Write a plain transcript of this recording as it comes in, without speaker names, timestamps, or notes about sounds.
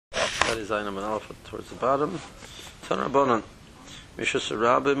Study Zayin and Alpha towards the bottom. Tan Rabbanan. Rishus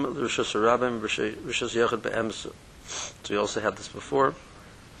Rabim, Rishus Rabim, Rishus Yachid Be'emsa. So we also had this before. In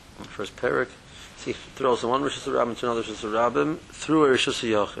the first parak. So he throws one Rishus Rabim to another Rishus Rabim through a Rishus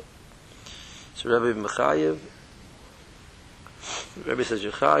Yachid. So Rabbi Mechayev. Rabbi says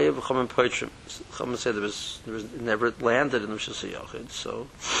Yechayev, Chachamim Poitrim. Chachamim said there was never landed in the Rishus Yachid. So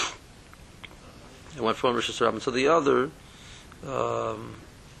it went from Rishus Rabim to the other.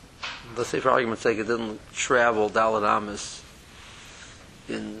 Let's say for argument's sake it didn't travel Daled Amis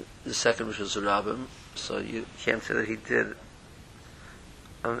in the second Rishus Rabim, so you can't say that he did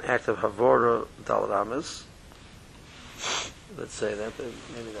an act of Havora Daled Amis. Let's say that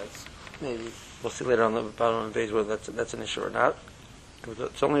maybe we'll see later on the bottom of the page whether that's an issue or not.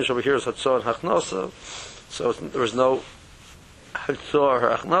 It's only issue over here is Hatzor and Hachnosa, so there was no Hatzor or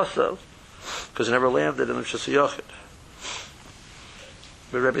Hachnosa because it never landed in the Rishus Yachid.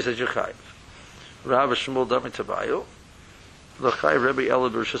 But Rebbe says Yechayev. Rav Shmuel Dami Tabayu. L'chayev Rebbe Ela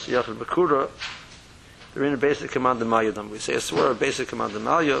B'Rishus Yachid B'Kura. They're in a basic command of Malyadam. We say a swear a basic command of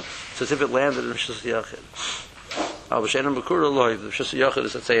Malyad, so as if it landed in Rishus Yachid. Al B'Shenim B'Kura Loi. The Rishus Yachid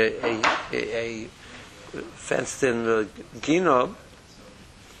is, let's say, a fenced-in gino.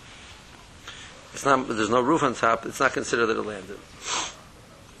 It's not. There's no roof on top. It's not considered that it landed.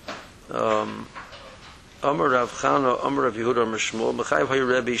 Amar Rav Chana, Amar Rav Yehuda, Amar Shmuel, Mechayev Hayu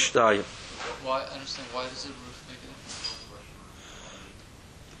Rebbe Shtayim. Why? I understand. Why does the roof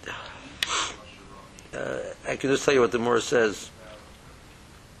make it? I can just tell you what the Gemara says.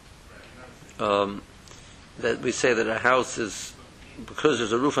 That we say that a house is, because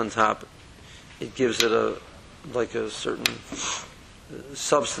there's a roof on top, it gives it a certain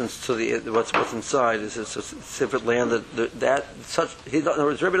substance to the what's inside. Is if it landed that such. In other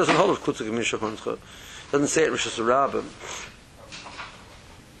words, Rebbe doesn't hold of Klutzuk Mishachon. Doesn't say it Rishus Rabim.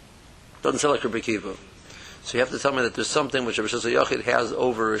 Doesn't say like Rabbi Kiva. So you have to tell me that there's something which Rishus Yachid has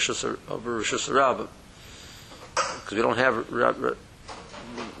over Rishus Rabim. Because we don't have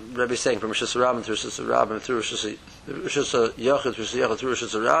Rabbi saying from Rishus Rabim to Rishus Rabim through Rishus Yachid through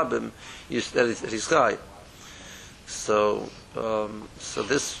Rishus Rabim that he's Chai. So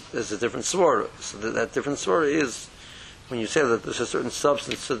this is a different svara. So that different svara is when you say that there's a certain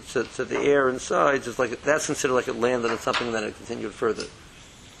substance to the air inside, it's like that's considered like it landed on something and then it continued further.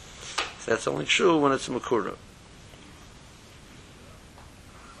 So that's only true when it's a makura.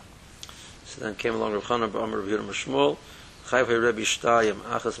 So then came along Rav Chana B'Amar Rav Yehuda Shmuel, Chayv Rebbe Shtayim,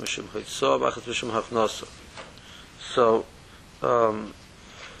 Achas Mishum Chaytzav, Achas Mishum Hachnasa. So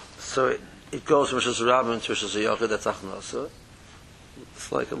it goes from Rishus Rabim to Rishus Yachid, that's Achnasa.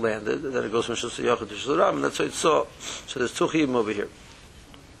 It's like it landed, and then it goes from Rishus Yachid to Rishus Rabim, and that's how it saw. So there's two chiyuvim over here.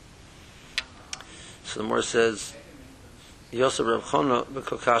 So the Gemara says, Yosef Rav Chana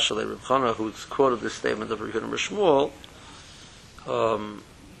B'Kokashale Rav Chana, who quoted this statement of Rav Yehuda Shmuel,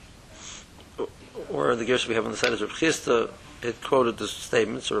 or the Gersh we have on the side is Rav Chisda, it quoted this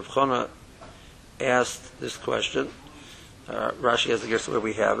statement. So Rav Chana asked this question. Rashi has the Gersh where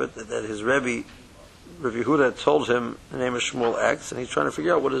we have it, that his Rebbe, Rav Yehuda, had told him the name of Shmuel X, and he's trying to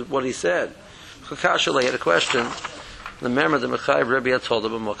figure out what he said. Chakashale had a question. The member the Mechayev Rebbe had told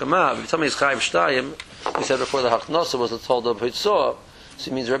him Mokamav. If you tell me he's Chayev Shtayim, he said before the Hachnosa was a Tolda Hitzah,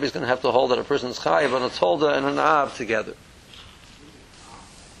 so it means Rebbe is going to have to hold that a person's Chayev on a Tolda and an Av together.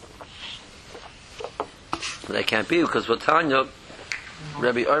 But that can't be, because with Tanya,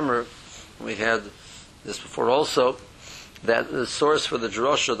 Rebbe Omer, we had this before also, that the source for the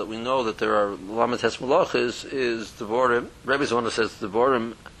drasha that we know that there are Lamates Malachis is Devorim. Rebbe's the one that says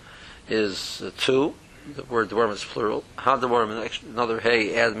Devorim is 2. The word Devorim is plural. Ha Devorim, another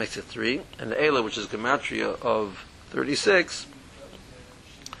Hey, add makes it 3. And the Eila, which is Gematria of 36,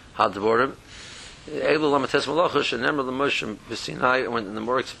 Ha Devorim. Eila Lamates Malachis, and Nemra Lamushim B'Sinai, and when the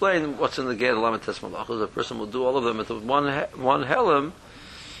more explain what's in the Gate of Lamates Malachis, a person will do all of them with one Helam,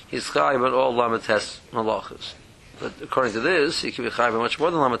 he's Chayiv on all Lamates Malachis. But according to this, he can be chayiv much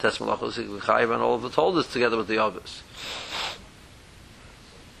more than lamates malachos. He can be chayiv on all of the toldas together with the others.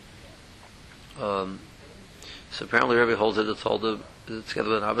 So apparently, Rebbe holds that the tolda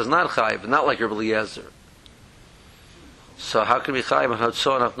together with the others not chayiv, not like Rebbe Eliezer. So how can we chayiv on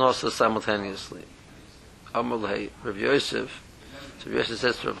hatzor and hachnosa simultaneously? Amar lehei Rebbe Yosef. So Rebbe Yosef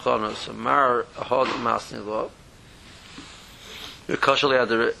says to Rebbe Chana, so mar ahod masni lo. You have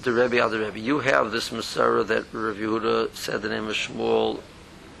this Masara that Rav Yehuda said the name of Shmuel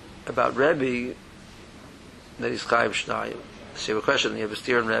about Rebbe, that he's Chayiv Shtayim. So you have a question, you have a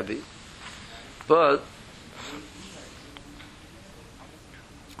steer in Rebbe. But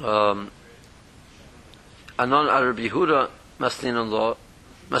Anon Rabbi Yehuda Maslin law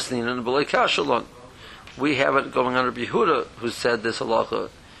Masninan b'lei kashalon. We have it going on Rabbi Yehuda, who said this halacha,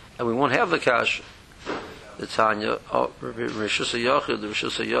 and we won't have the kash. The Tanya, Rishus Yachid,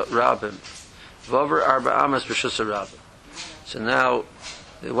 Rishus Rabbim, Vaver Arba Amas Rishus Rabbim. So now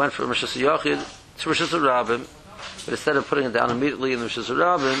they went from Rishus Yachid to Rishus Rabbim, but instead of putting it down immediately in the Rishus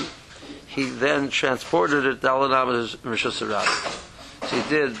Rabbim, he then transported it Dalan Amas Rishus Rabbim. So he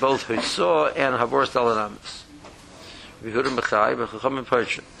did both Hitzah and Havor Dalan Amas. Yehuda B'chai B'chacham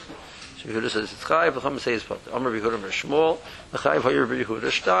Parchin. So Yehuda says it's Chai, B'chacham says it's Pat. Amar Yehuda B'shmol, B'chai V'yer Yehuda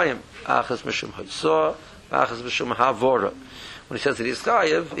Shtayim, Achas Mishum Hitzah, Achas Mishum Havora. When he says that he's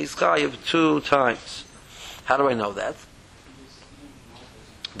Chayiv 2 times. How do I know that?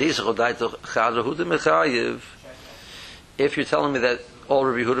 If you're telling me that all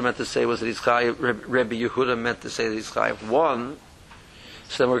Rabbi Yehuda meant to say was that he's Chayiv, Rabbi Yehuda meant to say that he's Chayiv 1,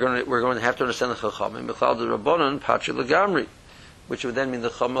 so then we're going to have to understand the Chachamim. B'chlal the Rabbanon Patri Lagamri, which would then mean the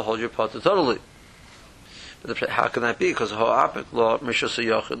Chachamim hold your potter totally. But how can that be? Because Ha'apik law Mishus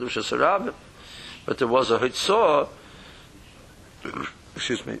Yachid Mishus Rabbim. But there was a Hitzah,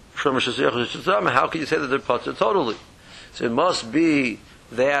 excuse me, from Mishus Yachid Mishus Rabbim. How can you say that they're potter totally? So it must be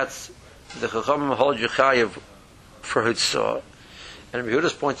that the Chachamim hold your Chayiv for Hitzah, and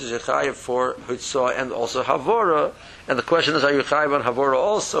Yehuda's point is Yechayiv for Hitzah and also Havora. And the question is, are you Chayiv on Havora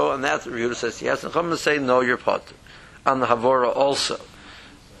also? And that Yehuda says yes. And Chachamim say no, you're potter on the Havora also.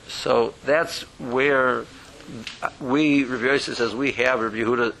 So that's where we, Rabbi Yosef says, we have Rav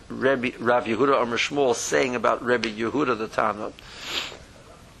Yehuda Amar Shmuel saying about Rabbi Yehuda the Tana.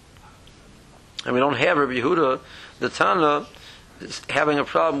 And we don't have Rabbi Yehuda the Tana is having a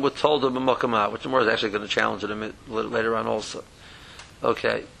problem with Tolda B'Mokamah, which the Gemara is actually going to challenge it a bit later on also.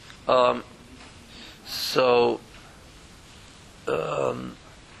 Okay. That's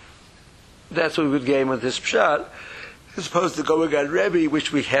what we would gain with this pshat, as opposed to going on Rebbe,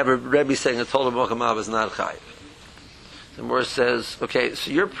 which we have a Rebbe saying a Tolda B'Mokamah is not Chayiv. The Gemara says, okay, so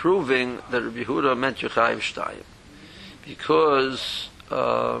you're proving that Rabbi Yehuda meant Yechayiv Shtayim, because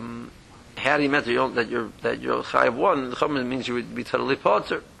had he meant that you're Chayiv 1, the Chachamim means you would be totally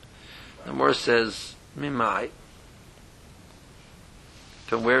potter. The Gemara says, Mimai.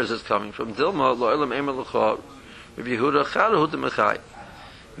 From where is this coming from? Dilma lo'elam emer l'chor Rabbi Yehuda chadahu d'mechai.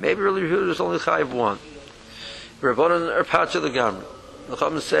 Maybe Rabbi Yehuda is only Chayiv 1. Rabbanan are pater l'gamri. The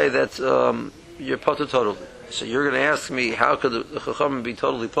Chachamim say that you're potter totally. So you're going to ask me, how could the Chachamim be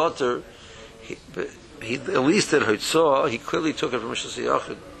totally potter? He at least did Hitzah. He clearly took it from Rishus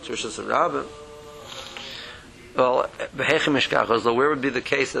Yachid to Rishus Rabbim. Well, where would be the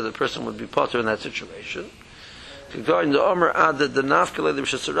case that the person would be potter in that situation? Regarding the Omer added the Nafkele the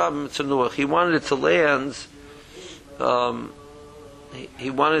Rishus Rabbim Tzanuach, he wanted it to land. He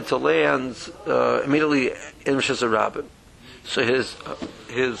wanted to land immediately in Rishus Rabbim. So his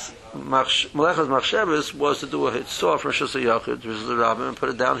Malachas Machshavas was to do a Hitzah from Rishus Yachid to Rishus Rabbim and put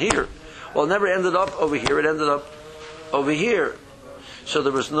it down here. Well, it never ended up over here. It ended up over here. So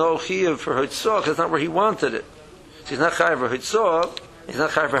there was no chiyuv for Hitzah because it's not where he wanted it. So he's not chayiv for Hitzah. He's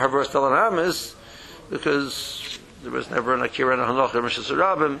not chayiv for Havor Dalan Amas because there was never an Akira and a Hanoch and Rishus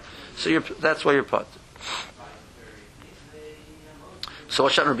Rabbim. So that's why you're put. So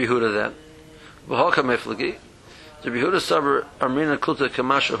what's Rabbi Yehuda then? V'holka meflagi. Rabbi Yehuda saber Armina Kluta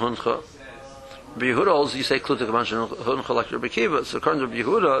Kamasha Huncha. Rabbi Yehuda holds you say Kluta Kamasha Huncha like Rabbi Kiva. So according to Rabbi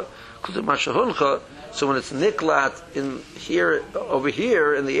Yehuda, Kluta Kamasha Huncha. So when it's niklat in here, over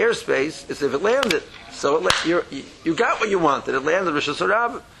here in the airspace, it's if it landed. So you got what you wanted. It landed Rishus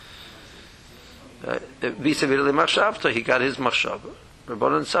Rabbim. V'yisavidele machshavta. He got his machshavta.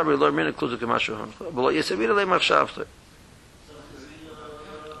 Rabbanan sabri lo Armina Kluta Kamasha Huncha. But lo yisavidele machshavta.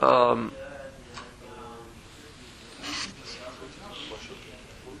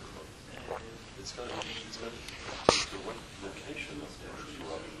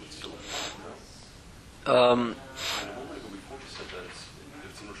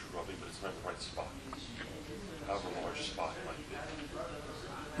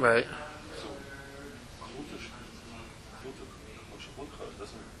 Right.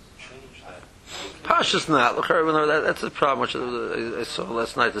 Pashas not. Look, that's the problem which I saw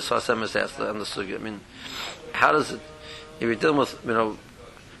last night. The Sasemis asked on the sugi. I mean, how does it? If you're dealing with,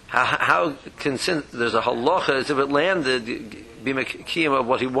 how can there's a halacha as if it landed be mekiyim of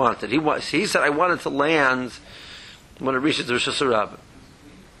what he wanted. He said, I wanted to land when it reaches the Rishus Rabbim.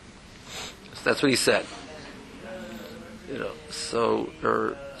 So that's what he said. So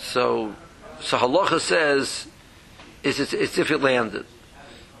halacha says it's if it landed.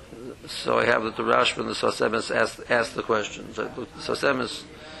 So I have that the Rashba and the Sasemis asked the question. So the Sasemis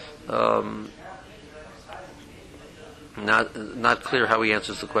not clear how he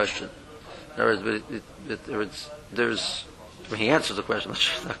answers the question. In other words, he answers the question.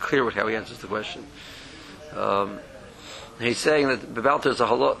 It's not clear how he answers the question. He's saying that Bebalter is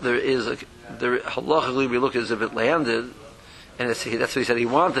halachically we look as if it landed, and that's what he said. He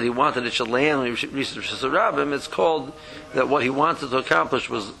wanted it should land when he reaches the Rabbim. It's called that what he wanted to accomplish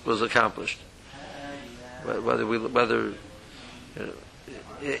was accomplished. Whether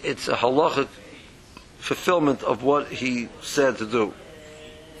it's a halachic fulfillment of what he said to do.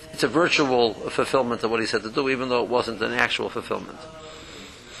 It's a virtual fulfillment of what he said to do, even though it wasn't an actual fulfillment,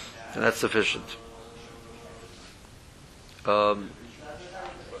 and that's sufficient.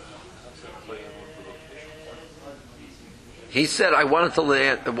 He said, "I wanted to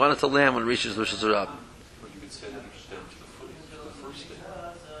land when it reaches Rosh Hashanah." You could say that it should stand to the footing, to the first day,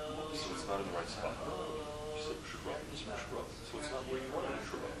 so it's not in the right spot. You said Shurah, so it's not where you want it,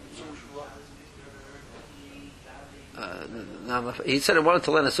 Shurah. He said, "I wanted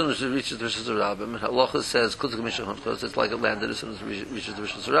to land as soon as it reaches Rosh Hashanah." And Halacha says, "It's like it landed as soon as it reaches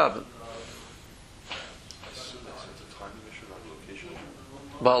Rosh Hashanah."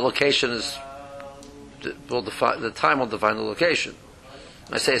 Well, location is the time will define the location.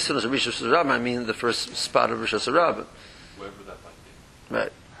 I say as soon as it reaches Rosh Hashanah, I mean the first spot of Rosh Hashanah. Wherever that might be.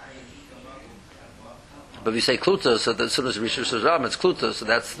 Right. But if you say Kluta, so that as soon as it reaches Rosh Hashanah, it's Kluta, so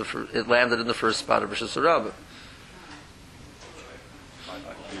that's it landed in the first spot of Rosh Hashanah. I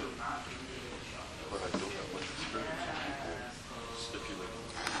hear, but I don't have much experience with people stipulating,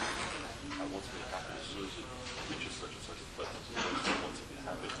 I want to be happy as soon as it reaches such and such a place. I want to be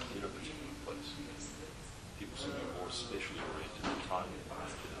happy in a particular place. People seem to be more spatially oriented than time.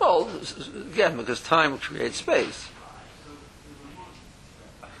 Well, again, because time creates space.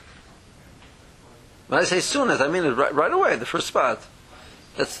 When I say soon as, I mean it right away, the first spot.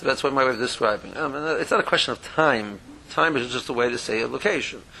 That's what my way of describing. It's not a question of time. Time is just a way to say a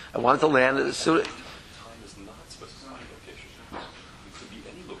location. I want to land as soon. Time is not specifying location. It could be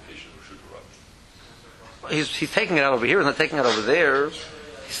any location or should erupt. He's taking it out over here, he's not taking it over there.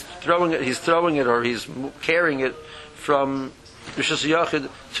 He's throwing it, or he's carrying it from Rosh Hashanah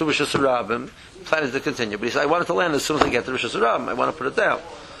to Rosh Hashanah, planning to continue. But he said, I want it to land as soon as I get to Rosh Hashanah. I want to put it down.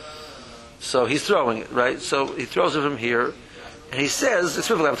 So he's throwing it, right? So he throws it from here, and he says,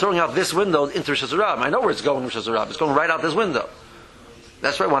 it's I'm throwing out this window into Rosh Hashanah. I know where it's going, Rosh Hashanah. It's going right out this window.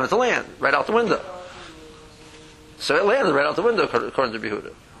 That's where I want it to land, right out the window. So it landed right out the window, according to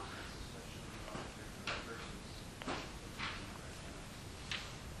Behuda.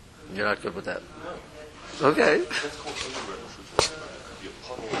 You're not good with that. Okay. That's called anywhere in Rosh Hashanah. It could be a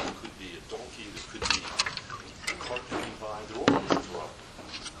puddle, it could be a donkey, it could be a cart coming by. They're all Rosh Hashanah.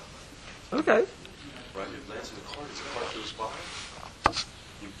 Okay. Right? It lands in the cart, as the cart goes by.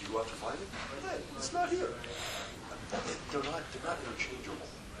 You go out to find it? Hey, it's not here. They're not interchangeable.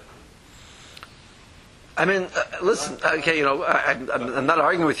 I mean, listen. Okay, I'm not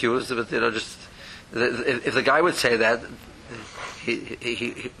arguing with you. Just if the guy would say that,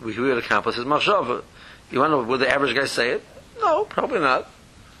 he would accomplish his machshava. You want to know, would the average guy say it? No, probably not.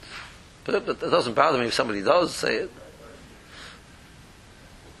 But it doesn't bother me if somebody does say it.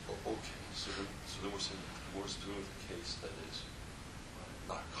 Okay, so then we're saying we're doing a case that is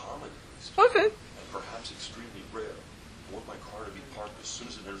not common. Okay. And perhaps extremely rare. I want my car to be parked as soon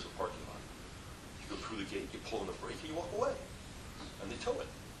as it enters the parking lot. You go through the gate, you pull on the brake, and you walk away. And they tow it.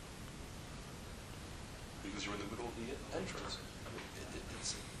 Because you're in the middle of the entrance.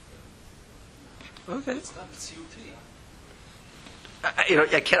 Okay. It's not a COT.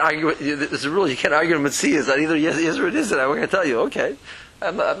 I can't argue. This is a rule. You can't argue with C. Is that either yes or it isn't? I'm going to tell you. Okay.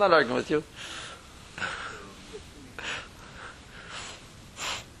 I'm not arguing with you.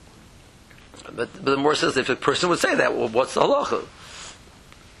 But the more says if a person would say that, well, what's the halacha?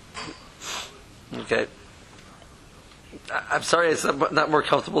 Okay. I'm sorry, it's not more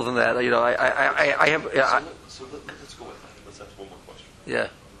comfortable than that. I have. So let's go with that. Let's ask one more question. Yeah.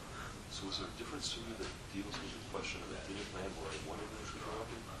 So is there a different sunnah that deals with the question of a dinner land where I wanted to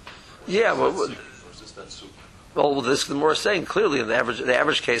Yeah, well, or is this that soup? Well, this the more saying clearly in the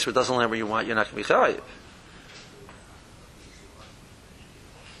average case where it doesn't land where you want, you're not going to be chayav.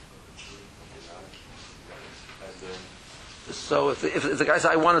 So if the guy says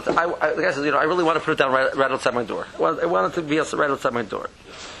I really want to put it down right outside my door. I want it to be right outside my door.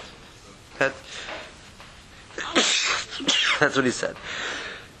 That's what he said.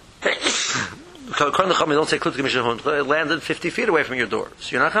 Don't say it landed 50 feet away from your door,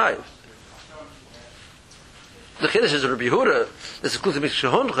 so you're not chayav. The Kiddush is Rabbi Yehuda. This is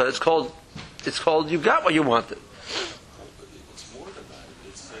it's called you got what you wanted. It's more than that.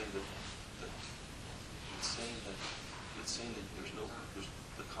 It's saying that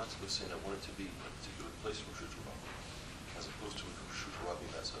concept of saying I want it to be in a particular place from Rishut Rabbi, as opposed to Rishut Rabbi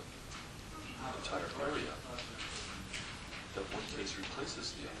as an entire area, that one case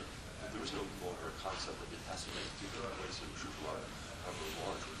replaces the other. There is no longer a concept that it has to be in a particular place in Rishut Rabbi, however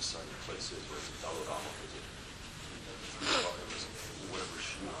large or decided place is, or is it Daled Amah, is it Rishut Rabbi, is it whatever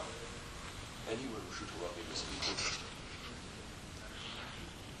Shia. Anywhere Rishut Rabbi is equal.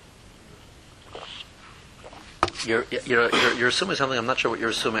 You're assuming something. I'm not sure what you're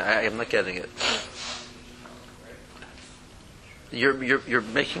assuming. I'm not getting it. You're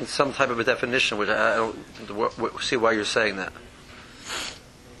making some type of a definition, which I don't see why you're saying that.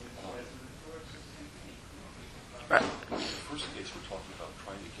 Right. In the first case, we're talking about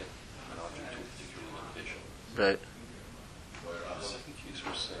trying to get an object to a particular location. Right. In the second case,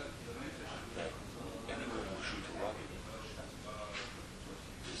 we're saying that anywhere in Rishut Rabbi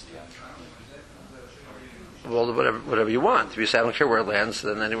is the action. Well, whatever you want. If you say I don't care where it lands,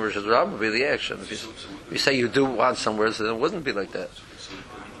 then anywhere Rishut Rabbi would be the action. If you say you do want somewhere, then it wouldn't be like that. So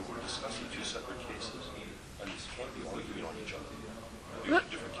we're discussing two separate cases, and these can't be arguing on each other. These are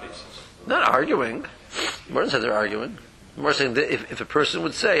different cases. Not arguing. More than they're arguing. More saying that if a person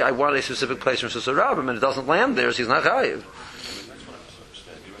would say, I want a specific place from Rishut Rabbi, and it doesn't land there, so he's not chayiv. That's what I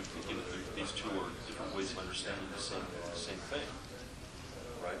misunderstand. You're thinking that these two are different ways of understanding the same thing.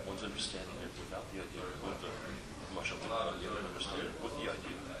 Right? One's understanding it without the idea, with the much of the other understanding it with the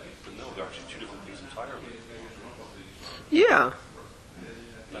idea. But no, they're actually two different things entirely. Yeah.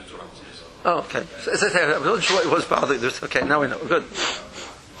 That's what I was saying. Oh, okay. I wasn't sure what was bothering. Okay, now we know. Good.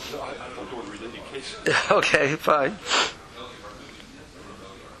 No, I thought there were related cases. Okay, fine.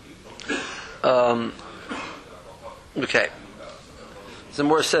 Okay. The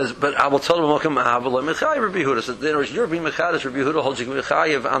more says, but I will tell them Makam Av, Rabbi Yehuda. So then you're being Mechadish, Rabbi Yehuda holds you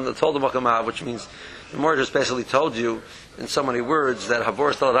Mechayiv on the told Makam Av, which means the more just basically told you in so many words that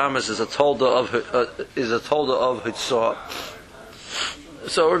Havor Stal Ramas is a tolda of Hitzah.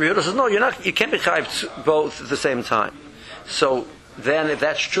 So Rabbi Yehuda says, no, you can't be chayiv both at the same time. So then, if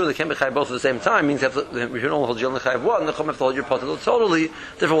that's true, they can't be chayiv both at the same time. Means that Rabbi Yehuda only holds you only chayiv one. The Chum have to hold your potel totally.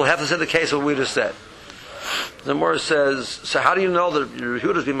 Therefore, we'll have to say the case of what we just said. The Gemara says, so how do you know that Rabbi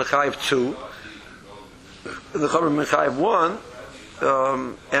Yehuda is being mechayiv two, and the Chum is mechayiv one,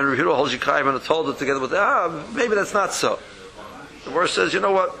 and Rabbi Yehuda holds you chayiv and told it together with maybe that's not so. The Gemara says, you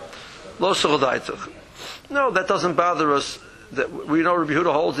know what? Lo suchadaitach. No, that doesn't bother us. That we know Rabbi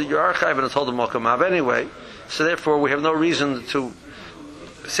Yehuda holds that you're archive and it's told the Makamav anyway, so therefore we have no reason to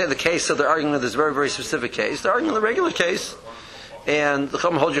say the case that they're arguing this very, very specific case. They're arguing the regular case, and the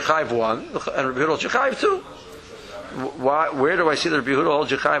Chum holds Yechayiv one, and Rabbi Yehuda holds Yechayiv two. Where do I see that Rabbi Yehuda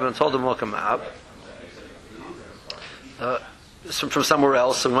holds Yechayiv and told the Makamav? From somewhere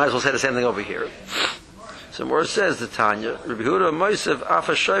else, so we might as well say the same thing over here. So more says the Tanya, Rabbi Yehuda Moisev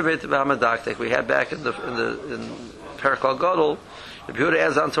Afa Shovet B'Hamadaktek. We had back in Perikal Gadol, Rabbi Yehuda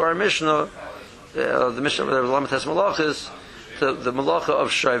adds on to our Mishnah, the Mishnah of the Lamates Malachis, the Malacha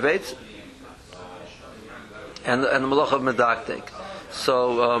of Shovet and the Malacha of Medaktek.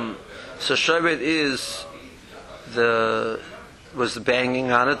 So Shovet is was the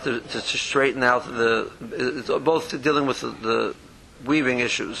banging on it to straighten out it's both dealing with the weaving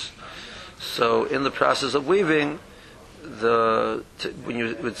issues. So in the process of weaving, when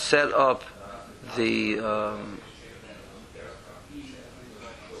you would set up the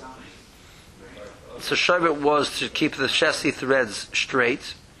so Shavuot was to keep the chassis threads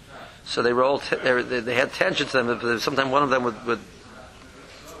straight. So they were all they had tension to them. But sometimes one of them would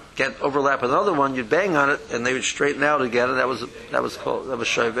get overlap with another one. You'd bang on it, and they would straighten out again. And that was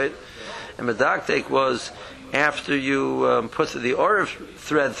Shavuot. And Medaktek was after you put the Orif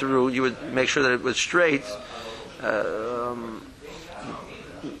thread through, you would make sure that it was straight.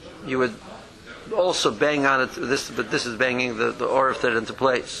 You would also bang on it. But this is banging the Orif thread into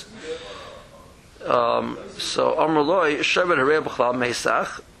place. So Amr Loi Shavuot Harei B'Chlal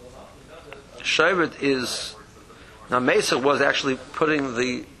Mesach. Shavuot is now Mesach was actually putting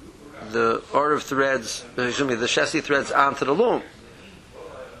the Orif threads, the chassis threads onto the loom.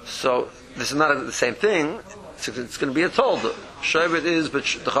 So this is not the same thing. It's going to be a tolda. Shavuot is, but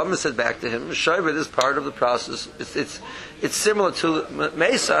the Chacham said back to him, Shavuot is part of the process. It's similar to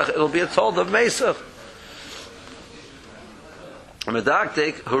Mesach. It'll be a tolda of Mesach.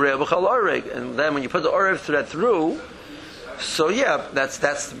 Medaktek Hurei B'Chal Oreg, and then when you put the Oreg thread through, so yeah, that's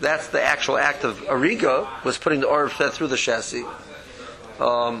the actual act of Ariga, was putting the Oreg thread through the chassis.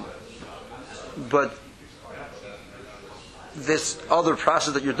 But this other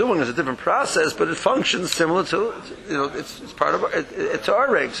process that you're doing is a different process, but it functions similar to, it's part of it's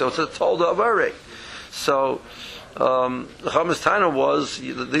Oreg, so it's a tolda of Oreg. So The Chamas Taina was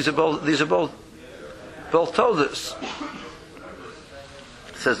these are both told. It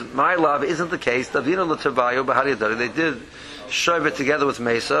says my love isn't the case. Davina l'tavayu b'hari adari. They did Shavit together with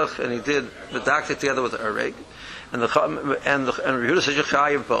Mesach, and he did the Daktik together with Ereg, and Rehuda says you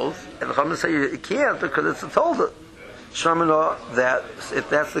chayiv both, and the Chamas say you can't because it's a tolda. Shramana that if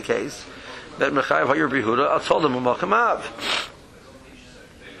that's the case, that mechayiv hayur Rehuda, I'll told him u'makamav.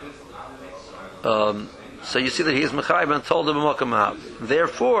 So you see that he is mechayiv and told him u'makamav.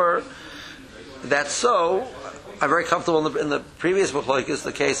 Therefore, that's so. I'm very comfortable in the previous machlokes,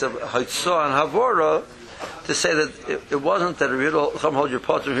 the case of Haitzah and Havora, to say that it wasn't that Rehuda Chum hold your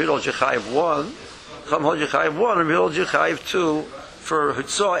pot and Rehuda hold your chayiv one, Chum hold your chayiv one, and Rehuda hold your chayiv two for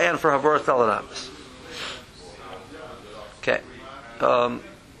Haitzah and for Havora Talanamis. Okay. Then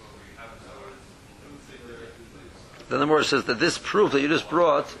the Gemara says that this proof that you just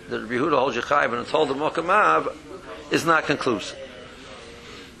brought, that Rehuda holds your chayiv and told the Mokamav, is not conclusive.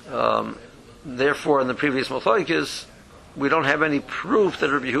 Therefore, in the previous Machlokes, we don't have any proof that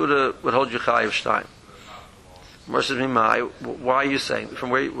Rabbi Yehuda would hold your chayiv shtein. Gemara says, why are you saying?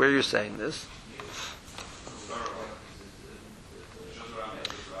 From where are you saying this?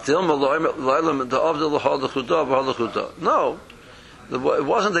 No, it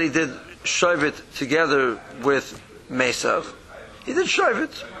wasn't that he did Shavit together with Mesach. He did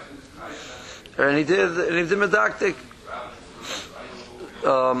Shavit, and he did Medaktik.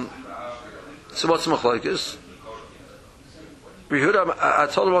 So what's the machlokes? Rehuda, I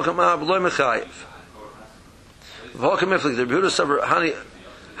told him Wakamav loy mechayiv. V'hokam iflik. Rehuda sabri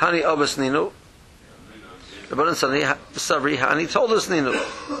hani abas ninu. Rabbanan sabri hani told us ninu.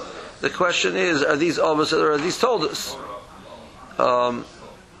 The question is, are these abas or are these told us? So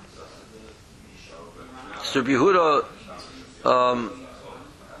Rehuda,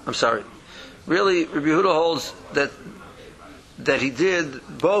 I'm sorry. Really, Rabbi Yehuda holds that he did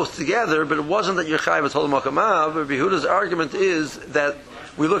both together, but it wasn't that Yechayiv told him Makamav. Rabbi Yehuda's argument is that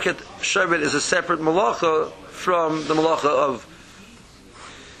we look at Shavit as a separate malacha from the malacha of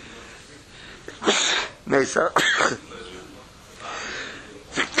Mesa.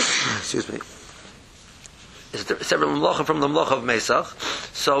 Excuse me. It's a separate malacha from the malacha of Mesach,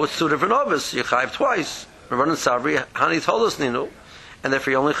 so it's two different obis. Yechayiv twice. Rabbanan Sabri Hani told us Ninu, and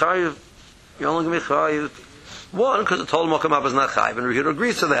therefore you only going to be Chayiv one, because the total Mokamav is not Chayiv, and Rehuda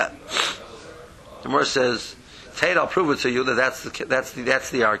agrees to that. The Gemara says, Tate, I'll prove it to you that that's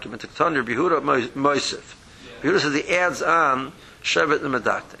the argument. Rehuda Moisef. Rehuda says he adds on Shevet and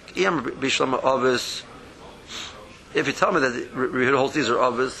Medaktik. If you tell me that Rehuda holds these are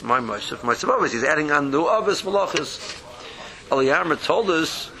Avis, my Moisef Avis, he's adding on new Avis Malachis. Aliyarma told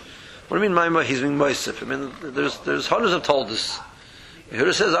us, what do you mean he's being Moisef? I mean, there's hundreds of told us.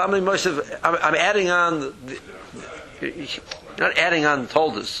 Yehuda says, I'm adding on. You're not adding on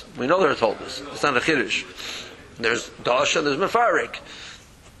toldas. We know there are toldas. It's not a chiddush. There's dash and there's mefarik,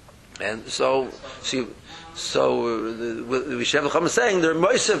 and so we should have the Chacham saying they're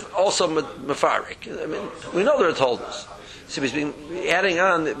moisef also mefarik. I mean, we know there are toldas. So he's been adding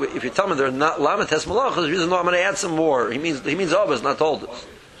on. If you tell me they're not lamates malachas, the reason no, I'm going to add some more. He means obas, not toldas.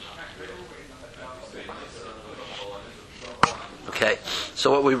 Okay,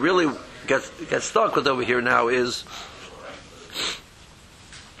 so what we really get stuck with over here now is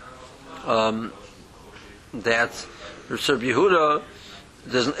that Rabbi Yehuda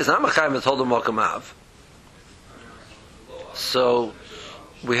is not Machayim that told him Mokamav. So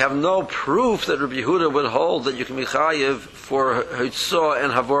we have no proof that Rabbi Yehuda would hold that you can be Chayiv for Hitzah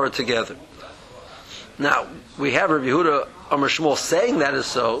and Havora together. Now, we have Rabbi Yehuda Amar Shmuel saying that is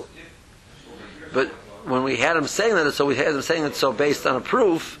so, but when we had him saying that, so we had him saying it so based on a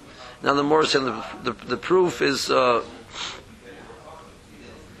proof. Now the more saying the proof is gone.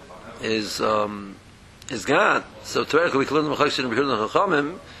 So theoretically, we can learn the Mechayis and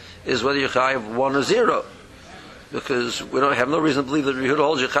Chachamim is whether you chayiv 1 or 0, because we don't have no reason to believe that Rehuda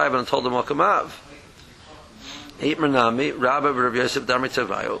holds you chayiv and told him Makamav. Eight Mernami Rabbi Rabbi Yosef Darmi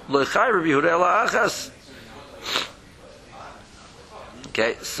Tavayo Lo Chayiv Rabbi Yehuda Ela Achas.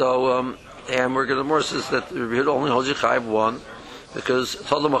 Okay, so. And we're going to more says that Rehuda only holds you chayiv 1 because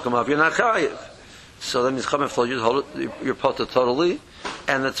told him Makamav you're not chayiv. So that means Chachamim told you to hold your potter totally,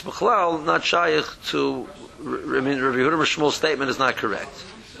 and it's B'chlal not shaykh to. I mean, Rabbi Yehuda Shmuel's statement is not correct.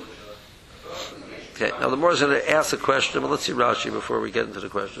 Okay, now the more is going to ask a question, but let's see Rashi before we get into the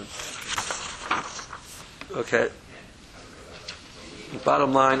question. Okay.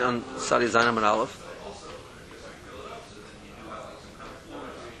 Bottom line on Sadi Zainam and Aleph.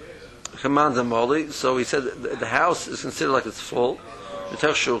 Command the Moli, so he said the house is considered like it's full.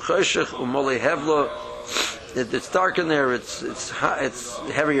 it's dark in there. It's hot, it's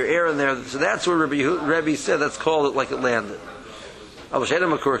heavier air in there. So that's where Rebbe said that's called it like it landed.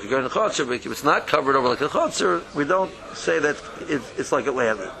 If it's not covered over like a chotzer, we don't say that it's like it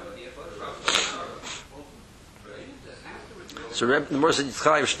landed. So the more said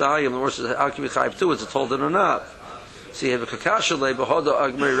Yitzchayim Shtayim, the more said Al Ki B'Chayim too. Is it told it or not? So you have a kakashalei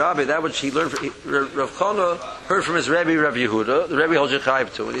b'hoda agmei Rabbi. That which he learned. Rav Chana heard from his Rebbe, Rav Yehuda. The Rebbe holds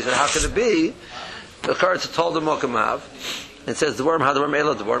Yitzchayim too, and he said, "How can it be?" The Charetz told him Mokamav. It says the worm had the worm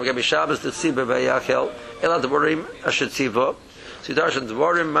Ela the worm. Gabi Shabbos the Tziba Bayakel Ela the worm Asher Tziva. So Darshan the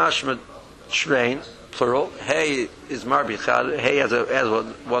worm Mashmat Shrein plural. Hey is Marbi Chad. Hey has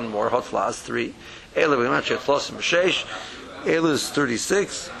one more hotflas 3. Ela B'Machet Chlosim B'Sheish. Ela is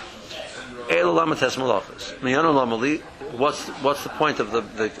 36. Ela Lamates Malachas. Miyanu Lamali. What's the point of the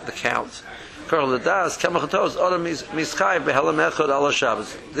count?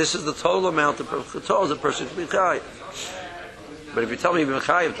 This is the total amount of chatos a person can be chayiv. But if you tell me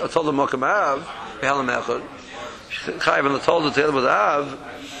chayiv, I told him mokamav behalam echad chayiv and I told the tale with av,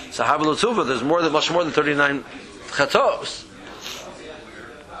 so havelutuva. There's much more than 39 chatos.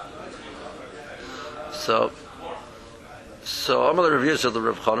 So I'm going to review the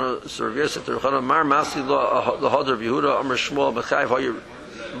Rav Chana. So review the Rav Chana. Mar Masi the Hadar Yehuda Amar Shmuel B'Chayiv Hayu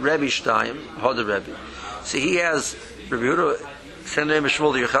Rebbe Shtayim Hadar Rebbe. So he has Rebbe Yehuda send name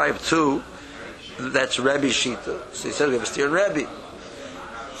Shmuel the Yechayiv 2. That's Rebbe Shita. So he said we have a steer in Rebbe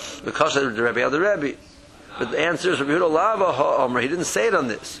because of the Rebbe had the Rebbe. But the answer is Rebbe Yehuda Lava Ha'Amar. He didn't say it on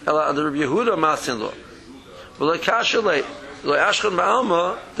this. Ela the Rebbe Yehuda Masin Lo. But like Kashalei.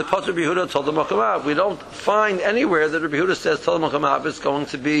 The Potter Yehuda told the Mokamav. We don't find anywhere that Rabbi Yehuda says told the Mokamav is going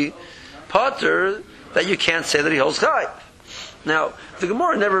to be Potter that you can't say that he holds Chai. Now, the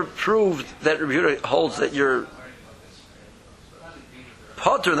Gemara never proved that Rabbi Yehuda holds that you're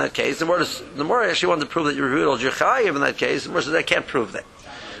Potter in that case. The more actually wanted to prove that Rabbi Yehuda holds your Chayiv in that case, the more says I can't prove that.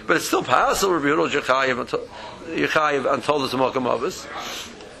 But it's still possible Rabbi Yehuda holds your Chayiv until the Mokamavis.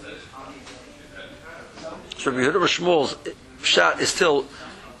 So Rabbi Yehuda Shmuel's shot is still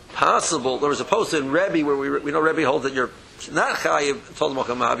possible. There was a post in Rebbe where we know Rebbe holds that you're not chayiv told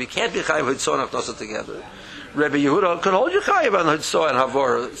Mokamav. You can't be chayiv hitzah and hafnasa together. Rebbe Yehuda could hold your chayiv on hitzah and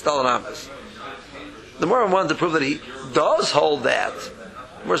havor stalanamis. The more I wanted to prove that he does hold that,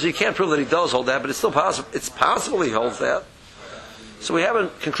 more so you can't prove that he does hold that, but it's still possible. It's possible he holds that. So we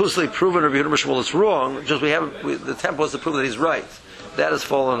haven't conclusively proven Rebbe Yehuda Shmuel it's wrong. Just the attempt was to prove that he's right. That has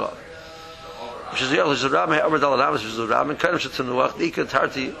fallen off. Which is the other Rabbi Amar Daladamis, which is the Rabbi Kaim Shatanuach, Dika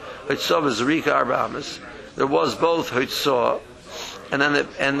Tarti Hitzah Zrika Arbamis. There was both Hitzah, and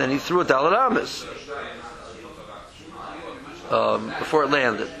then he threw a Daladamis before it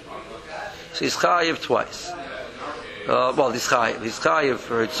landed. So he's chayiv twice. He's chayiv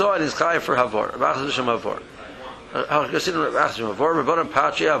for Hitzah and he's chayiv for Havor. Rabachas B'Shem Havor. Hachgasin Rabachas B'Shem Havor. Rabbanan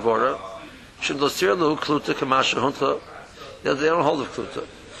Pachi Havora. Shem Losir Lu Kluta Kamasha Huntla. They don't hold of Kluta.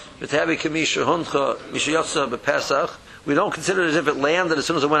 We don't consider it as if it landed as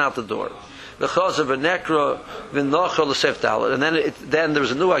soon as it went out the door. And then there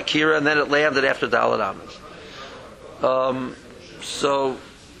was a new Akira, and then it landed after Dalet Amos. So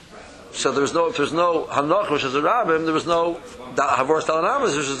there's no Hanoch, which is a Rabbim. There was no Havor Dalet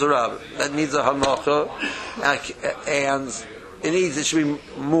Amos, which is a Rabbim. That needs a Hanoch, and it should be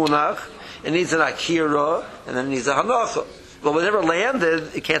Munach. It needs an Akira, and then it needs a Hanoch. But whatever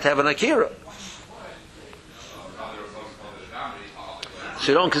landed, it can't have an Akira. So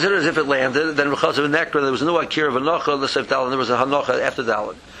you don't consider it as if it landed. Then because of a nekra, there was no Akira of a Nocha, the Sef Dalet, and there was a Hanocha after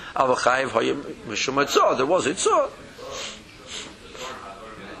Dalet. Avachayiv Hayim Mishum Hitzah. There was Hitzah.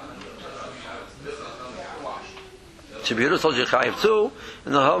 Shebiyudah told you Chayiv too,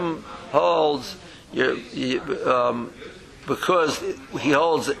 and the Hum holds because he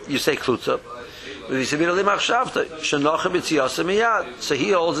holds you say Klutza. So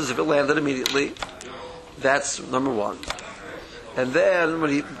he holds as if it landed immediately. That's number one. And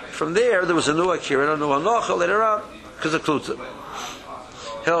then from there was a new Akira and a new Hanocha later on because of Klutza.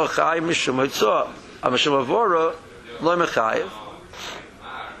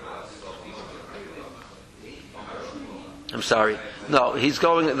 I'm sorry. No, he's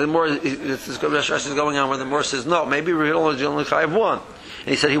going. The more this is going on, where the more says no. Maybe we're only chayiv one. And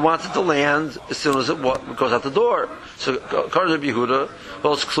he said he wanted to land as soon as it goes out the door. So according to Yehuda,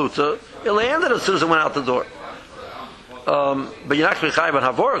 holds Kluta, it landed as soon as it went out the door. But you're not going to be chayiv on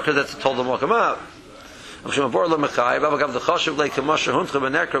Havor because that's told them welcome out. So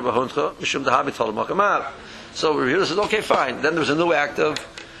Yehuda says, okay, fine. Then there was a new act of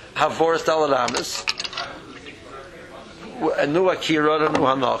Havor Staladamis, a new Akira, and a new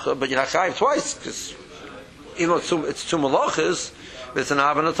Hanocha, but you're not chayiv twice because even though it's two malachas, but it's an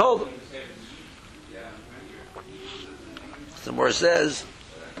av and a tolda. The more says,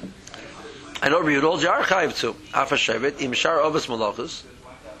 I know you'd all jar chayiv too. Afa shevet im shar avos malachas.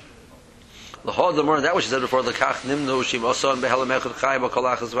 The whole the more that which he said before the kach nimnu shim oson behelam echad chayiv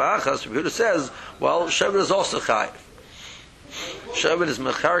akolachas va'achas. Yehuda says, well, shevet is also chayiv. Shevet is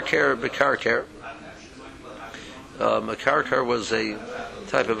mecharker bekarker. Mekarker was a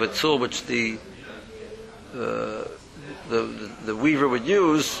type of a tool which the weaver would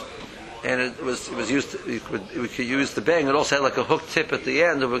use, and it was used. We could use the bang. It also had like a hook tip at the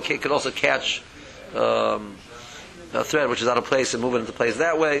end. It could also catch a thread which is out of place and move it into place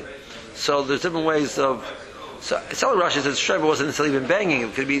that way. So there's different ways of. So it's only Rashi says Sheva wasn't necessarily even banging.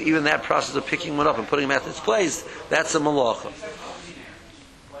 It could be even that process of picking one up and putting it at its place. That's a malacha.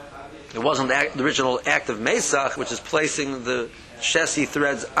 It wasn't the original act of Mesach, which is placing the chassis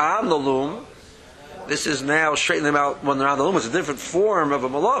threads on the loom. This is now straightening them out when they're on the loom. It's a different form of a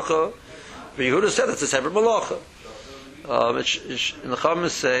malacha. But Yehuda said it's a separate malacha. In the Chachamim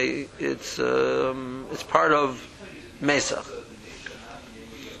say it's part of Mesach.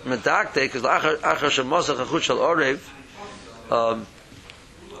 Medakte, because after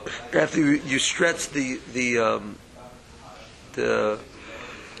you stretch the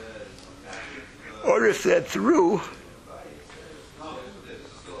orif thread through,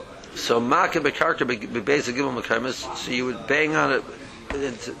 so maka bekarka basic gimel mekamis, so you would bang on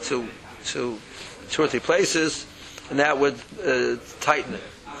it to 2 or 3 places, and that would tighten it.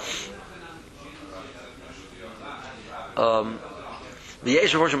 The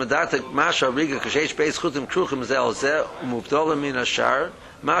yesh version medatek masha riga kashesh beis chutim kruchim zel ze umubdola min ashar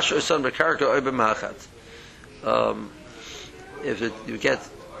masha usan bekarka oy b'machat. If you get a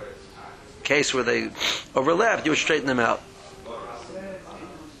case where they overlap, you would straighten them out.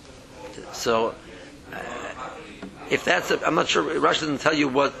 So, if that's I'm not sure. Rashi doesn't tell you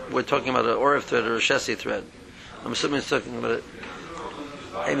what we're talking about, an orif thread or a shesi thread. I'm assuming it's talking about it.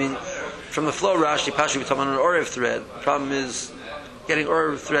 I mean, from the flow Rashi, Pashi, we're talking about an orif thread. The problem is getting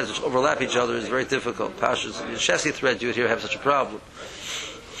orif threads which overlap each other is very difficult. Pasha's shesi thread, you would here have such a problem.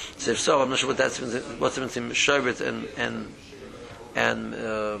 So if so, I'm not sure what's the difference in sherbet and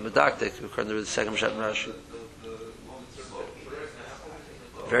medaktik according to the second Pshat in Rashi.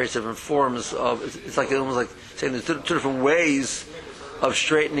 Various different forms of it's like almost like saying there's two different ways of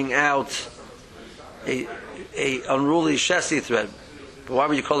straightening out a unruly shesi thread. But why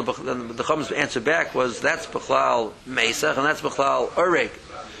would you call it? Then the Chacham's answer back was that's b'chlal mesach and that's b'chlal ureg.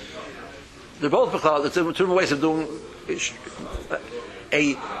 They're both b'chlal. There's two different ways of doing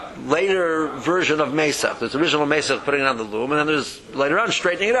a later version of mesach. There's original mesach putting it on the loom, and then there's later on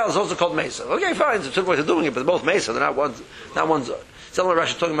straightening it out. It's also called mesach. Okay, fine. There's two different ways of doing it, but they're both mesach. They're not one's. Not one's. Someone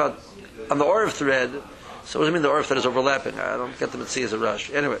Rashi talking about on the orif thread. So what does it mean the orif thread is overlapping? I don't get them at sea as a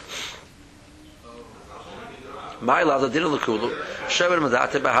Rashi. Anyway. My love, they did l'kulu. Shevet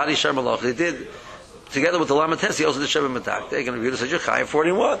medakte bahari shar malach. They did together with the lamates. He also did shevet medakte. They're going to review this. You're chayav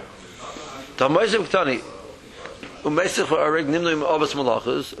 41. Tamoisim ktani. Umesich for arig nimnu im obas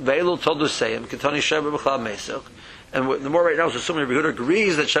malachus. Veilu toldu seyim. Ktani shevet b'chal mesich. And the more right now is assuming Yehuda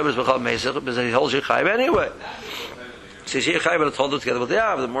agrees that shevet is b'chal mesich because he holds your chayav anyway. So you see chayav but told together with the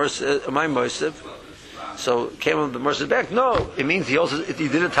av. The more my moisiv. So came on the mercy back. No, it means he also he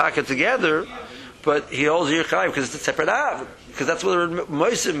did attack it together. But he holds your chayiv because it's a separate av. Because that's what the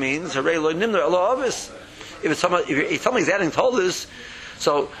moisiv means. Hooray lo nimner Allah obis. If somebody's adding toldas,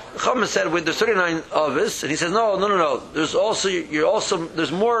 so Chachamim said with the 39 obis, and he says no. There's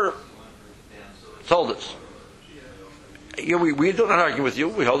there's more toldas. We do not argue with you.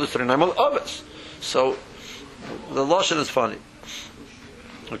 We hold the 39 obis. So the lashon is funny.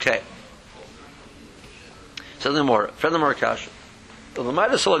 Okay. Furthermore, kasha. The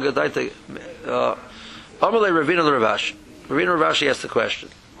Lamaida Sola Gadaita Amalei Ravina Ravashi. Ravina Ravashi asked the question.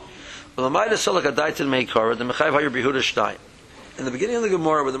 The Lamaida Sola Gadaita Meikara, the Mechayiv Hayir Behuda Shtein. In the beginning of the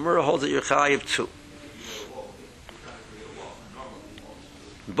Gemara, where the Gemara holds that you're Chayiv 2.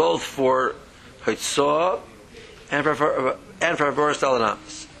 Both for Hitzah and for Havoras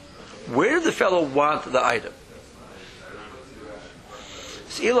Dalanamas. Where did the fellow want the item?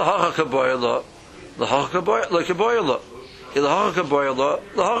 If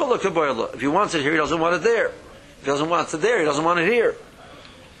he wants it here, he doesn't want it there. If he doesn't want it there, he doesn't want it here.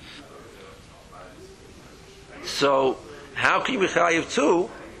 So, how can you be chayiv 2?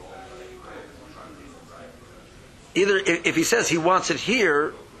 Either if he says he wants it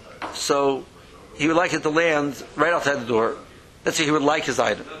here, so he would like it to land right outside the door. Let's say he would like his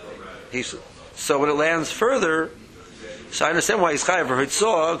item. So when it lands further, so I understand why he's chayiv for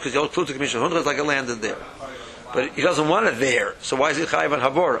hitzah, because the old kluta commission hundred is like it landed there. But he doesn't want it there. So why is he chayiv on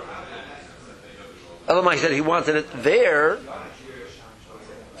havora? Elamai said he wanted it there,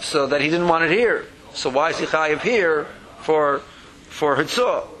 so that he didn't want it here. So why is he chayiv here for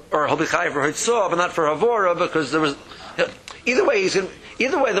hitzah? Or he'll be chayiv for hitzah, but not for havora, because there was either way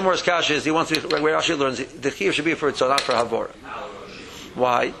the more kasha is he wants to be where Rashi learns the chiyuv should be for hitzah, not for havora.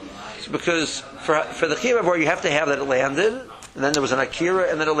 Why? Because for the chiyuv havora you have to have that it landed, and then there was an akira,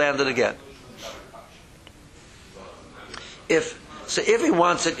 and then it landed again. If he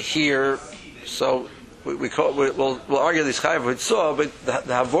wants it here, so we'll argue this chayiv for hitzah, but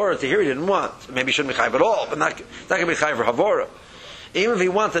the havora to here he didn't want. Maybe he shouldn't be chayiv at all, but not going to be chayiv for havora. Even if he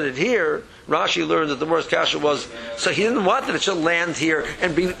wanted it here, Rashi learned that the worst kasha was, so he didn't want that it should land here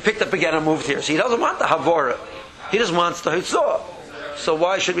and be picked up again and moved here. So he doesn't want the havora. He just wants the hitzah. So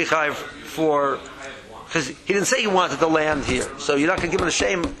why should we chayiv for, because he didn't say he wanted to land here. So you're not going to give him the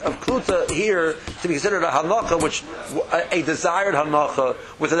shame of kluta here to be considered a hanacha, which a desired hanacha,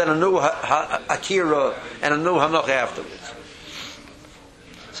 with then a new akira and a new hanacha afterwards.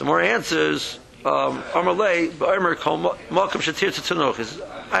 Some more answers. I don't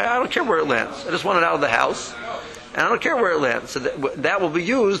care where it lands. I just want it out of the house, and I don't care where it lands. So that will be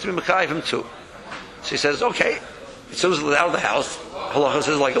used to be mechayiv him too. So he says, okay, as soon as it's out of the house, halacha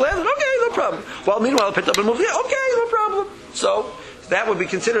says like it landed. Okay, no problem. Well, meanwhile, it picked up and moved. Yeah, okay, no problem. So that would be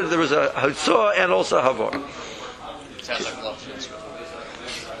considered there was a hitzah and also a havor. Sounds like love. He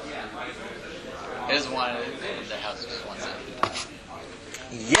doesn't want it in the house. He just wants it.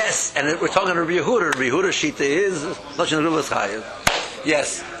 Yes, and we're talking to Rabbi Yehuda. Rabbi Yehuda shita is lashon ruvas chayiv.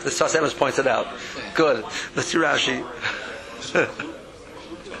 Yes, the Sasem has pointed out. Good. Let's see Rashi.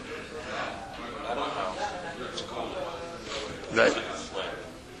 Right.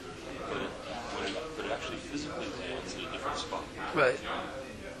 But it actually physically lands in a different spot. Right.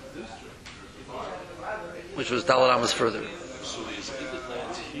 Which was Dalet Amos further. So if it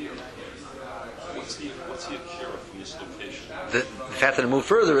lands here, what's the akira from this location? The fact that it moved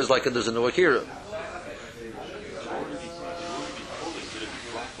further is like there's a new akira. In order to be holding, did it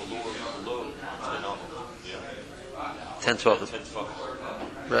drop below 10 12. 10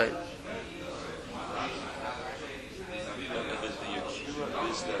 12? Right. And the akira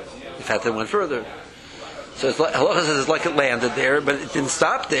is that. The fact that it went further. So it's like, halacha says it's like it landed there, but it didn't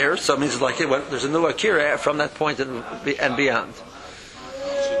stop there. So it means it's like it went. There's a new akira from that point and beyond.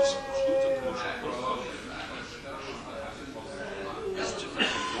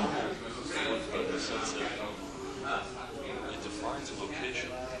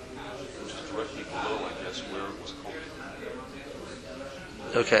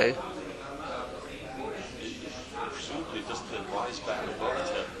 Okay. Presumably it doesn't then rise back above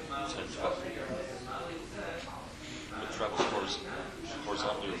 10 12. But travels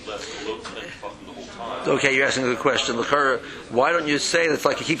horizontally or less below 10 12 the whole time. Okay, you're asking a good question. Why don't you say that it's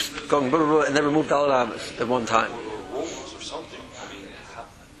like it keeps going blah, blah, blah, and never moved Dalet Amos at one time? Or rolls or something. I mean,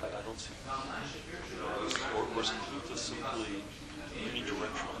 I don't see. Or is Kluta simply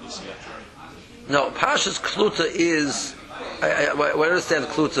unidirectionally symmetric? No, Pasha's Kluta is. I understand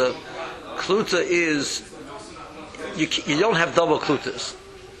Kluta. Kluta is you don't have double Klutas.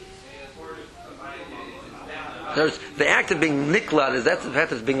 The act of being niklat is that the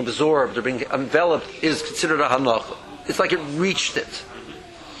fact that it's being absorbed or being enveloped is considered a hanacha. It's like it reached it,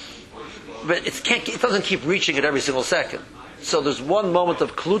 but it doesn't keep reaching it every single second. So there's one moment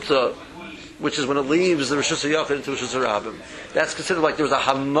of Kluta, which is when it leaves the Rishus HaYachid into Rishus HaRabim. That's considered like there was a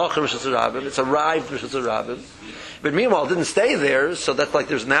hanacha in Rishus HaRabim. It's arrived in Rishus HaRabim. But meanwhile, it didn't stay there, so that's like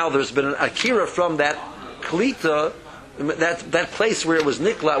there's been an akira from that klita, that place where it was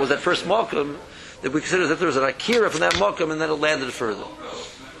nikla, was that first mokum, that we consider that there was an akira from that mokum, and then it landed further.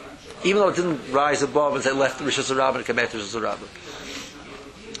 Even though it didn't rise above and say left the Rishus HaRabim and come back to Rishus HaRabim.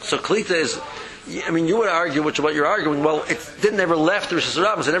 So klita is, I mean, you would argue, which is what you're arguing, well, it didn't ever left the Rishus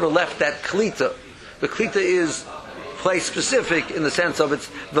HaRabim, so it never left that klita. The klita is place specific in the sense of it's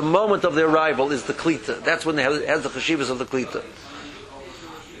the moment of the arrival is the klita. That's when it has the cheshivas of the klita.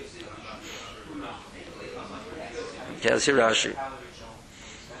 Okay, let's hear Rashi.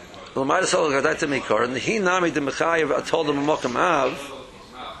 And he nami the mechayev told him mokum av.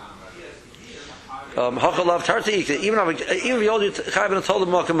 Hachalav tarti even if you chayev told him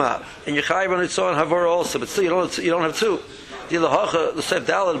mokum av, and you chayev on itzor and havor also, but still you don't have two. The seif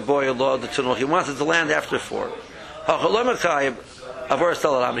dalad boy law the tunnel. He wanted to land after 4. He won't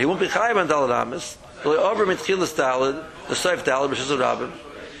be chayiv on Dalet Amos. Over mitchilas dalad, the seif dalad, which is a rabbin.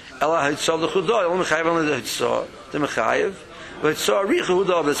 Ela hitzah the chudah. Only chayiv on the hitzah. The mechayiv, but hitzah richu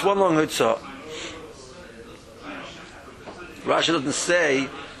chudah. That's one long hitzah. Rashi doesn't say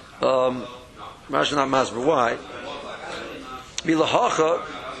Rashi not masber. Why? Bilahacha.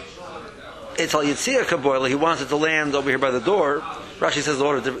 It's al yitzia kaboila. He wanted to land over here by the door. Rashi says the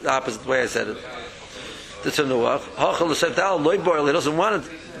order the opposite way I said it. The tenuach. Hacha l'sef dalad loy boil. He doesn't want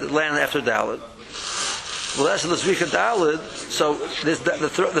to land after dalad. Well, that's the zvika dalad. So this,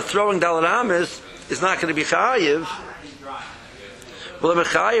 the throwing dalad amis is not going to be chayiv. Well,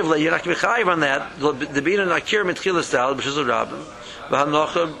 you're not going to be chayiv on that. The bina nakir mitchilas dalad b'shuz rabim.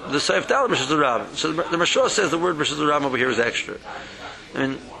 V'hanocha the seif dalad b'shuz rabim. So the Mashal says the word b'shuz rabim over here is extra. I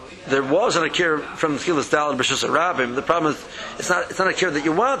mean, there was an akir from the Tchilas Dalad B'Shus Rabim. The problem is, it's not an akir that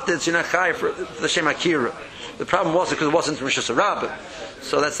you wanted, so you're not chayiv for the Shem Akira. The problem was because it wasn't from B'Shus Rabim.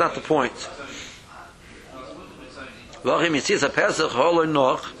 So that's not the point.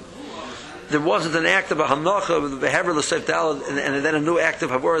 There wasn't an act of a hanocha of the behavior of the Seif Dalad, and then a new act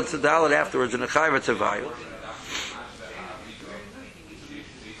of Havor to Dalad afterwards, and a chayiv to Vayu.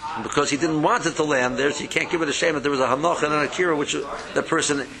 Because he didn't want it to land there, so you can't give it a shame that there was a hanocha and an akira which the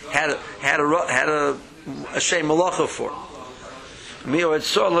person had a shame malacha for. Mio had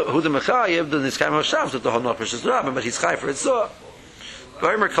saw who the mechayev then this kind of shavs with the hanocha versus rabbi, but he's chai for it saw.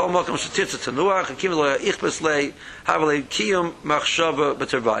 Vaymer kol malkam shetitza tenuach and kim lo ichbes le havale kiyum machshava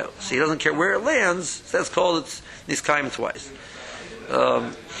b'tervayo. So he doesn't care where it lands. So that's called it's niskaim twice.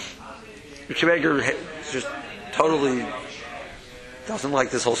 Shebeger just totally doesn't like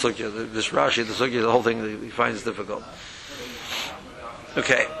this whole sugya. This Rashi, the sugya, the whole thing he finds difficult.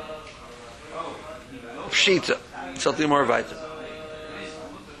 Okay. Pshita. Something more vital.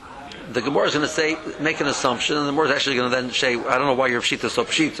 The Gemara is going to say, make an assumption, and the Gemara is actually going to then say, I don't know why your Pshita is so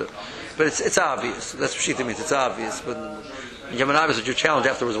Pshita. But it's obvious. That's what Pshita means, it's obvious. But you have an obvious that you challenge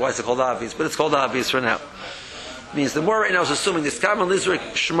afterwards, why is it called obvious? But it's called obvious for now. It means the Gemara right now is assuming this Kamal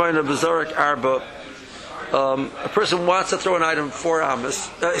Nizrik Shmoyna Bezorik Arba. A person wants to throw an item 8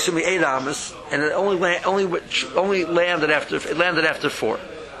 amas, and it only landed after 4.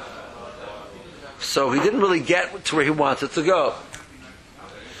 So he didn't really get to where he wanted to go.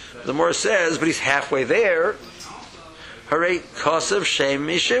 The Gemara says, but he's halfway there. Hooray, kosev shem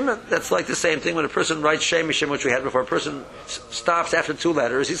mishim. That's like the same thing when a person writes shem mishim, which we had before. A person stops after 2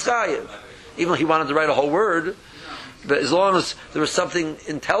 letters, he's chayiv, even though he wanted to write a whole word. But as long as there was something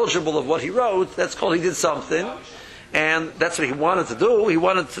intelligible of what he wrote, that's called he did something, and that's what he wanted to do. He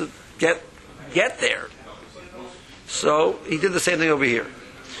wanted to get there. So he did the same thing over here.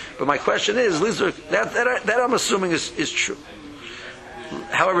 But my question is, that I'm assuming is true.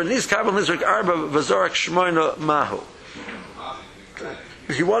 However, Nis Kabel Nizrik Arba Vazorak Shmoina Mahu.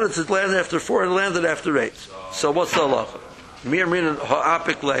 He wanted to land after 4 and landed after 8. So what's the halacha? Mir Minan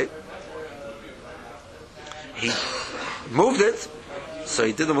Ha'apik Leit. He moved it, so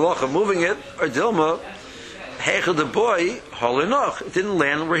he did the malacha moving it, or Dilma, Heichel the boy, Holinoch. It didn't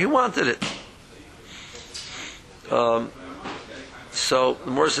land where he wanted it. So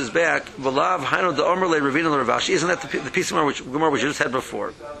the Morris is back. V'lav Hainu the Omer le Ravina le Ravashi. Isn't that the piece of Gemara which you just had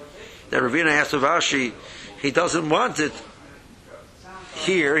before? That Ravina asked Ravashi, he doesn't want it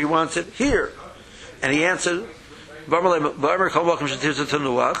here, he wants it here. And he answered,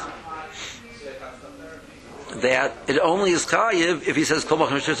 that it only is chayiv if he says kol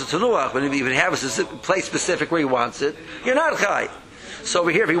machim shirtza tenuach. But if you have a place specific where he wants it, you're not chayiv. So over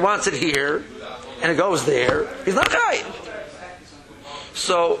here, if he wants it here and it goes there, he's not chayiv.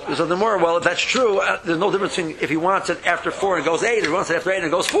 So the more, well, if that's true, there's no difference between if he wants it after 4 and it goes 8, or if he wants it after 8 and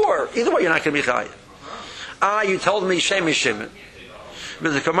it goes 4. Either way, you're not going to be chayiv. You told me shem mishimin.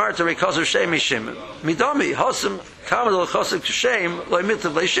 But the kamar to because of shem mishimin. Midami hasim kamadol chosik shem lo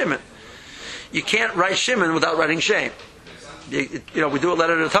mitav le shimin. You can't write Shimon without writing Shem. We do it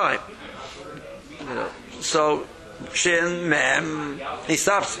letter at a time. So, Shin, Mem, he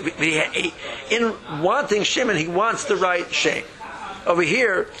stops. In wanting Shimon, he wants to write Shem. Over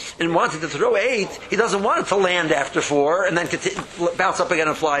here, in wanting to throw 8, he doesn't want it to land after 4 and then bounce up again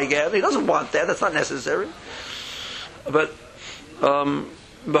and fly again. He doesn't want that. That's not necessary. But,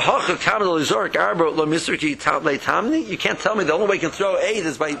 you can't tell me the only way you can throw 8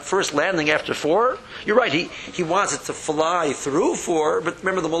 is by first landing after 4. You're right, he wants it to fly through 4, but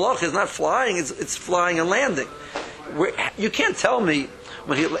remember the malach is not flying, it's flying and landing. You can't tell me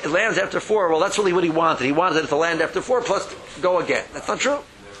when he lands after 4, well, that's really what he wanted. He wanted it to land after 4 plus go again. That's not true.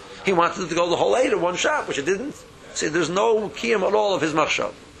 He wanted it to go the whole 8 in one shot, which it didn't. See, there's no kiyum at all of his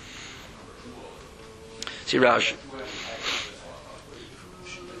machshav. See Rashi.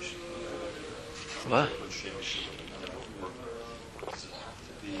 What?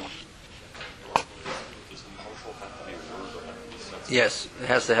 Yes, it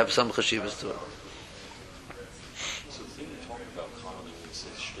has to have some chashivas to it. So the thing we talk about commonly when we say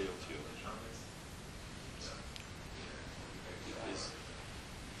shteotio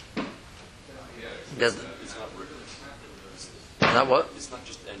That, It's not rigorous. not what? It's not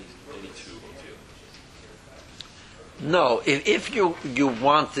just any two OTO. No, if you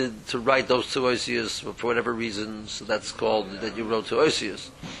wanted to write those two Osius for whatever reason, so that's called that you wrote two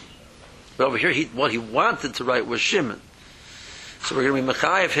Osius. But over here, what he wanted to write was Shimon. So we're going to be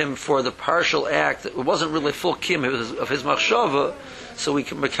mechayev him for the partial act. It wasn't really full kim of his machshava, so we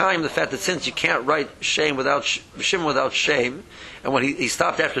can mechayev him the fact that since you can't write shame without Shimon without shame, and when he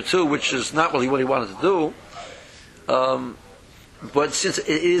stopped after two, which is not really what he wanted to do. But since it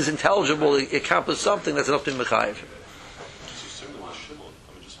is intelligible, it accomplishes something that's enough to mechayev him. So certainly with Shimon,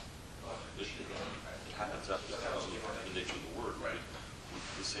 I mean, just it happens after the nature of the word, right?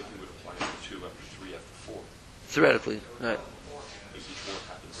 The same thing would apply after two, after three, after four. Theoretically, right? Because each one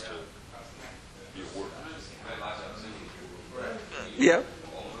happens to be a word. Yeah.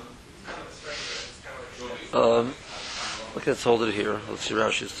 Okay, let's hold it here. Let's see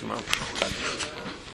Rashi's tomorrow.